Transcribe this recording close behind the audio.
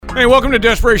Hey, welcome to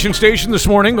Desperation Station this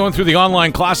morning, going through the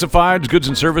online classifieds, goods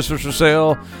and services for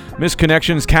sale,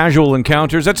 misconnections, casual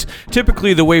encounters. That's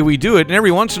typically the way we do it, and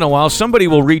every once in a while, somebody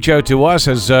will reach out to us,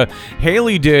 as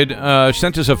Hayley did,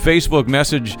 sent us a Facebook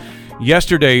message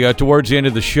yesterday towards the end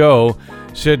of the show,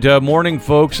 said, morning,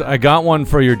 folks, I got one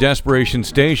for your Desperation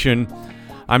Station.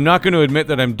 I'm not going to admit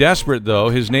that I'm desperate, though.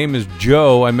 His name is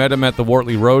Joe. I met him at the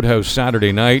Wortley Roadhouse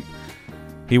Saturday night.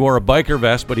 He wore a biker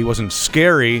vest, but he wasn't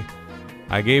scary.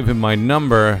 I gave him my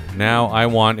number. Now I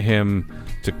want him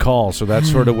to call. So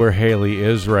that's sort of where Hayley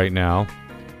is right now.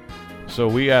 So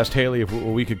we asked Hayley if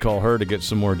we could call her to get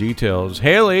some more details.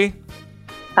 Hayley.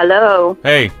 Hello.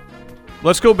 Hey,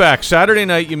 let's go back. Saturday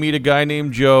night, you meet a guy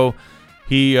named Joe.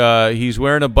 He's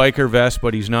wearing a biker vest,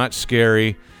 but he's not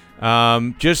scary.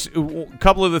 Just a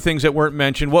couple of the things that weren't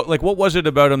mentioned. What was it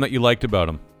about him that you liked about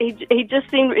him? He just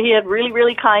seemed, he had really,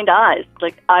 really kind eyes.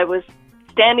 Like, I was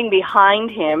standing behind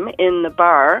him in the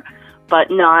bar, but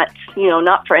not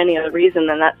for any other reason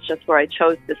than that's just where I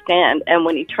chose to stand. And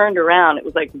when he turned around, it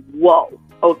was like, whoa,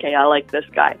 okay, I like this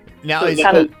guy. Now, so is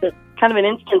kind of an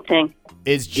instant thing.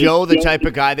 Is Joe the type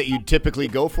of guy that you typically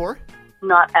go for?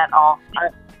 Not at all.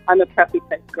 I'm a preppy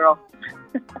type girl.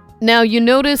 Now, you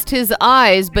noticed his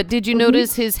eyes, but did you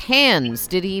notice his hands?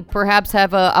 Did he perhaps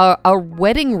have a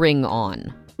wedding ring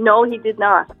on? No, he did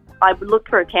not. I looked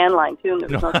for a tan line, too, and there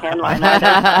was no tan line.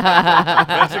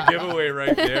 That's a giveaway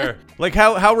right there. Like,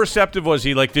 how receptive was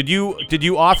he? Like, did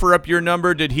you offer up your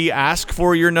number? Did he ask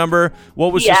for your number?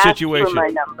 What was the situation? He asked for my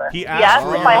number. He He asked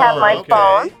for if your I had my number.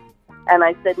 phone, and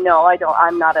I said, no, I don't.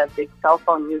 I'm not a big cell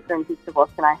phone user. And he said, well,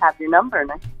 can I have your number?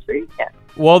 And I said, sure you can.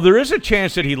 Well, there is a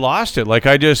chance that he lost it. Like,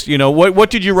 I just, what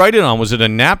did you write it on? Was it a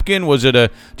napkin? Was it do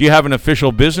you have an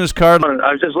official business card?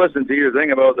 I was just listening to your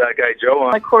thing about that guy Joe.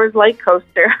 My Coors Light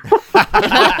coaster.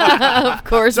 Of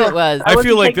course it was. I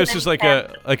feel like this is like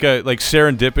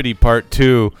serendipity part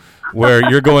 2, where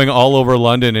you're going all over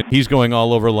London and he's going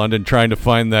all over London trying to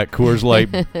find that Coors Light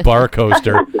bar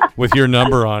coaster with your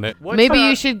number on it. Maybe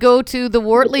you should go to the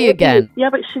Wortley again. Yeah,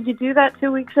 but should you do that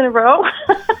 2 weeks in a row?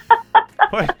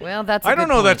 Well, that's I don't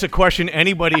know. That's a question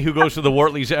anybody who goes to the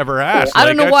Wortley's ever asked. I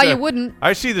don't know why you wouldn't.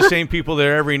 I see the same people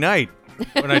there every night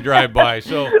when I drive by.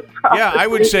 So yeah, I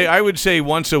would say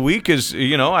once a week is,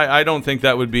 I don't think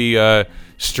that would be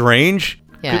strange.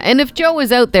 Yeah, and if Joe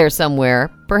is out there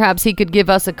somewhere, perhaps he could give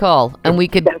us a call and we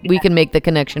can make the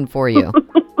connection for you.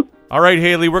 All right,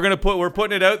 Hayley, we're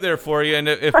putting it out there for you, and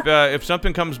if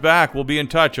something comes back, we'll be in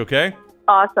touch, okay?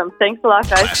 Awesome. Thanks a lot,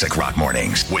 guys. Classic Rock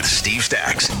Mornings with Steve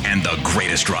Stacks and the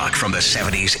greatest rock from the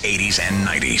 70s, 80s, and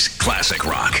 90s. Classic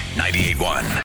Rock 98.1.